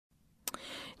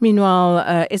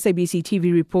Meanwhile, SABC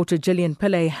TV reporter Gillian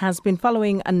Pillay has been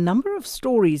following a number of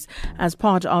stories as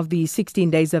part of the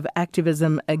 16 days of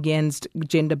activism against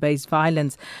gender-based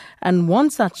violence. And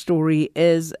one such story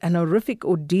is an horrific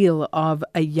ordeal of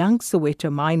a young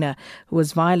Soweto minor who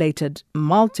was violated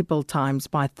multiple times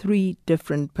by 3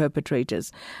 different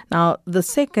perpetrators. Now, the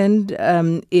second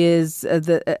is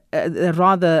the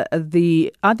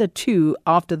other 2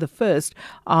 after the first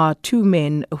are 2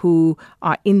 men who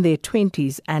are in their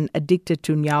 20s and addicted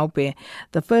to nyaupe.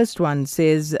 The first one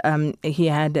says he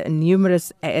had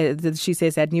numerous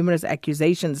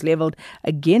accusations leveled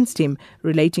against him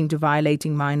relating to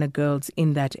violating minor girls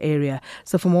in that area.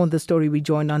 So for more on the story, we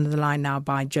joined on the line now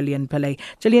by Gillian Pillay.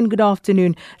 Gillian, good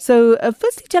afternoon. So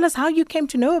firstly, tell us how you came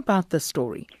to know about this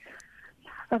story.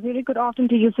 A very good afternoon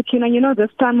to you, Sakina. You know,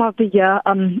 this time of the year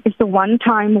is the one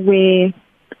time where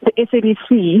the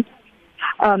SABC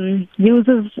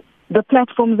uses the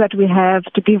platforms that we have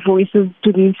to give voices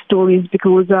to these stories,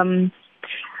 because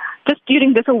just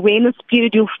during this awareness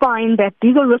period, you'll find that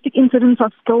these horrific incidents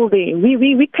are still there.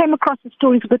 We came across the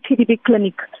stories of the TDB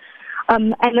clinic,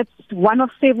 and it's one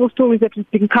of several stories that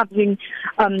we've been covering.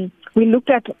 We looked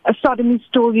at a sodomy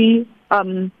story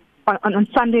on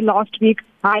Sunday last week,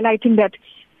 highlighting that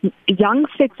young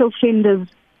sex offenders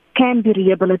can be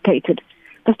rehabilitated.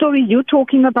 The story you're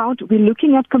talking about, we're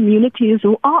looking at communities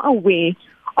who are aware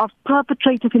of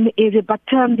perpetrators in the area but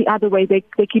turn the other way. They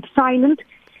keep silent,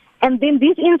 and then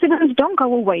these incidents don't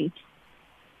go away.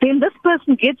 Then this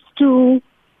person gets to,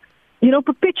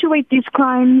 perpetuate these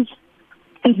crimes,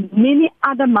 and many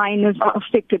other minors are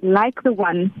affected, like the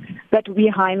one that we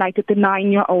highlighted, the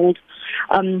 9-year-old.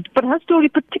 But her story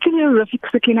particularly horrific,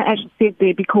 Sakina, as you said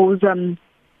there, because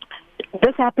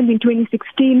this happened in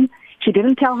 2016. She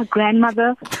didn't tell her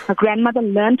grandmother. Her grandmother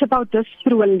learned about this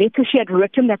through a letter she had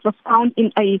written that was found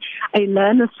in a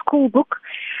learner's school book.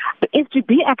 The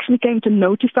SGB actually came to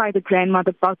notify the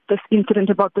grandmother about this incident,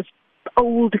 about this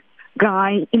old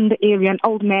guy in the area, an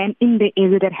old man in the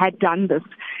area that had done this.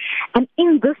 And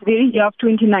in this very year of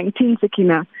 2019,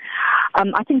 Sakina,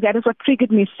 I think that is what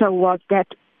triggered me so, was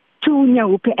that 2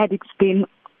 nyaupe addicts then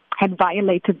had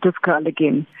violated this girl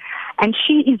again. And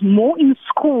she is more in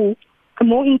court. She's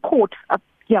more in court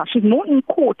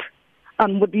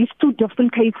with these 2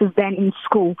 different cases than in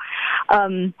school.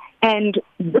 And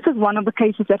this is one of the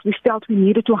cases that we felt we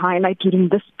needed to highlight during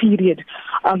this period,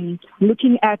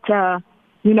 looking at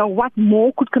what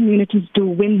more could communities do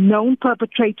when known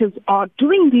perpetrators are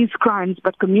doing these crimes,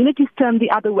 but communities turn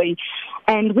the other way.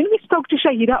 And when we spoke to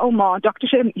Shahida Omar, Dr.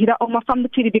 Shahida Omar from the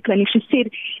TDB clinic, she said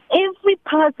every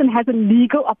person has a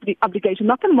legal obligation,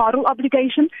 not a moral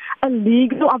obligation, a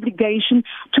legal obligation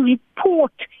to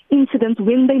report incidents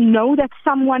when they know that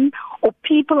someone or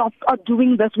people are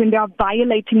doing this, when they are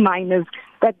violating minors,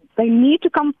 that they need to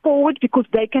come forward, because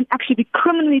they can actually be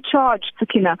criminally charged,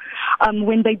 Sakina,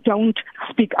 when they don't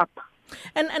speak up.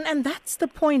 And that's the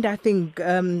point, I think,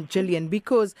 Gillian,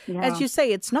 because as you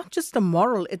say, it's not just a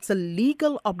moral, it's a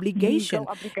legal obligation.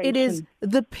 It is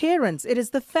the parents, it is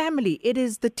the family, it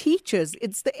is the teachers,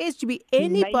 it's the SGB,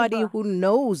 anybody who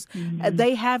knows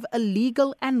they have a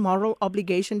legal and moral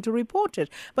obligation to report it.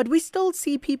 But we still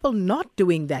see people not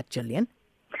doing that, Gillian.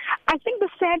 I think the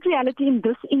sad reality in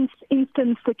this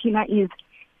instance, Sakina, is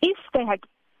if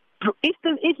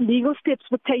legal steps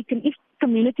were taken, if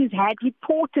communities had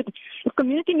reported, if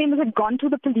community members had gone to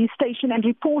the police station and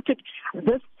reported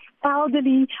this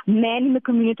elderly man in the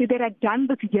community that had done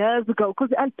this years ago,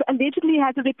 because allegedly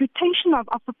has a reputation of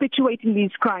perpetuating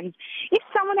these crimes. If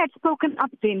someone had spoken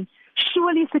up then,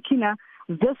 surely, Sakina,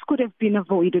 this could have been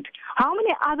avoided. How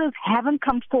many others haven't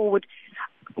come forward?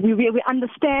 We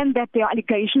understand that there are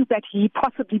allegations that he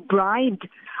possibly bribed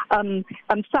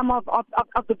some of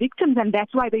the victims, and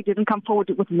that's why they didn't come forward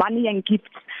with money and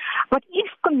gifts. But if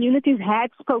communities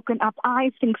had spoken up,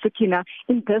 I think, Sakina,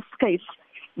 in this case,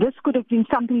 this could have been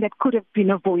something that could have been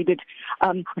avoided,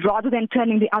 rather than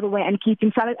turning the other way and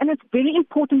keeping silent. And it's very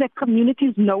important that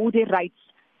communities know their rights.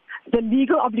 The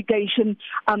legal obligation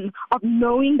of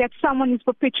knowing that someone is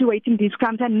perpetuating these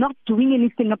crimes and not doing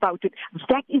anything about it.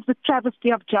 That is the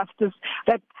travesty of justice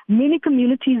that many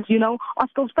communities, are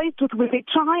still faced with, where they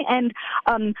try and,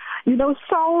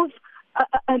 solve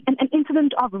an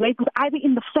incident of rape, either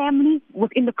in the family,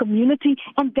 within the community,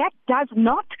 and that does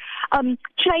not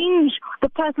change the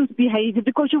person's behavior,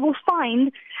 because you will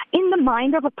find in the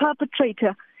mind of a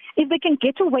perpetrator, if they can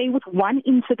get away with one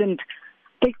incident,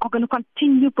 they are going to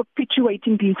continue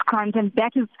perpetuating these crimes. And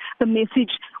that is the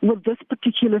message with this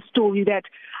particular story, that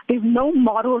There's no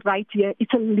moral right here.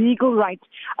 It's a legal right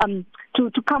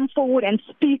to come forward and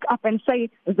speak up and say,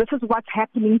 this is what's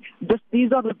happening,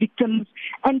 these are the victims,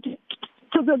 and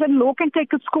so the law can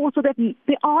take its course so that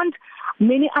there aren't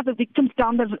many other victims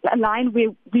down the line where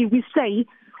we say,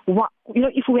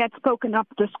 if we had spoken up,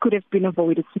 this could have been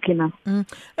avoided, Sakina.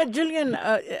 Gillian,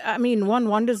 I mean, one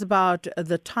wonders about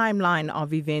the timeline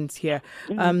of events here.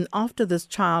 After this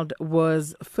child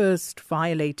was first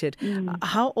violated,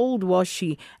 how old was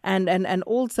she? And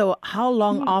also, how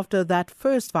long after that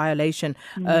first violation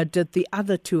did the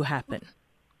other two happen?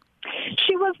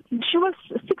 She was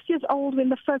 6 years old when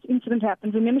the first incident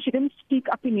happened. Remember, she didn't speak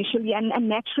up initially, and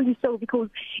naturally so, because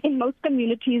in most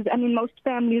communities and in most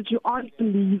families, you aren't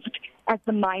believed as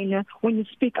the minor when you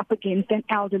speak up against an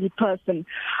elderly person.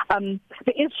 The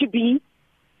SGB,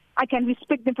 I can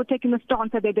respect them for taking the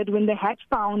stance that they did when they had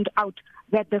found out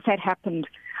that this had happened.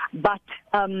 But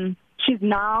she's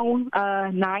now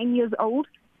 9 years old,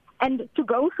 and to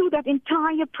go through that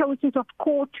entire process of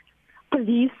court,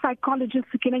 police, psychologists,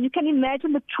 you can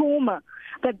imagine the trauma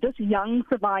that this young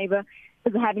survivor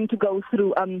is having to go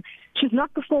through. She's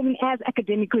not performing as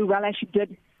academically well as she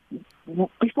did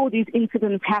before these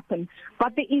incidents happened.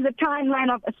 But there is a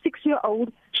timeline of a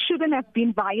 6-year-old shouldn't have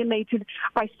been violated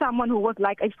by someone who was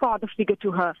like a father figure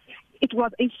to her. It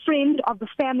was a friend of the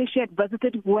family she had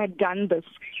visited who had done this.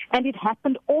 And it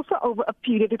happened also over a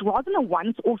period. It wasn't a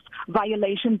once-off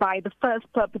violation by the first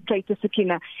perpetrator,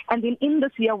 Sakina. And then in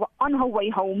this year, on her way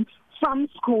home from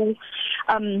school,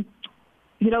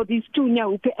 these two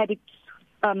Nyaope addicts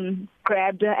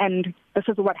grabbed her, and this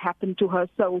is what happened to her.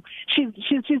 So she has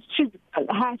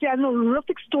a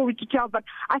horrific story to tell. But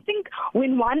I think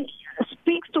when one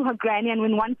speaks to her granny and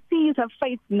when one sees her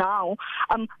face now,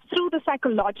 through the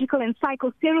psychological and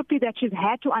psychotherapy that she's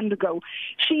had to undergo,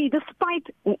 despite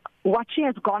what she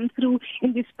has gone through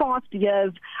in these past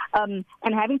years, and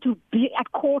having to be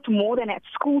at court more than at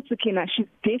school, Sakina, she's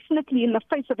definitely in the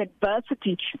face of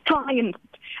adversity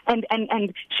triumphed. And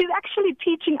she's actually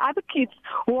teaching other kids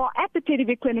who are at the Teddy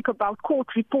Bear Clinic about court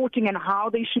reporting and how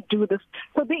they should do this.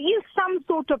 So there is some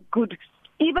sort of good,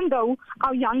 even though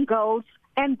our young girls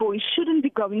and boys shouldn't be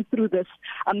going through this.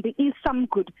 There is some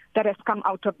good that has come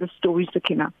out of the story,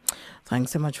 Sakina.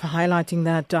 Thanks so much for highlighting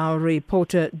that. Our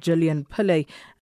reporter Gillian Pillay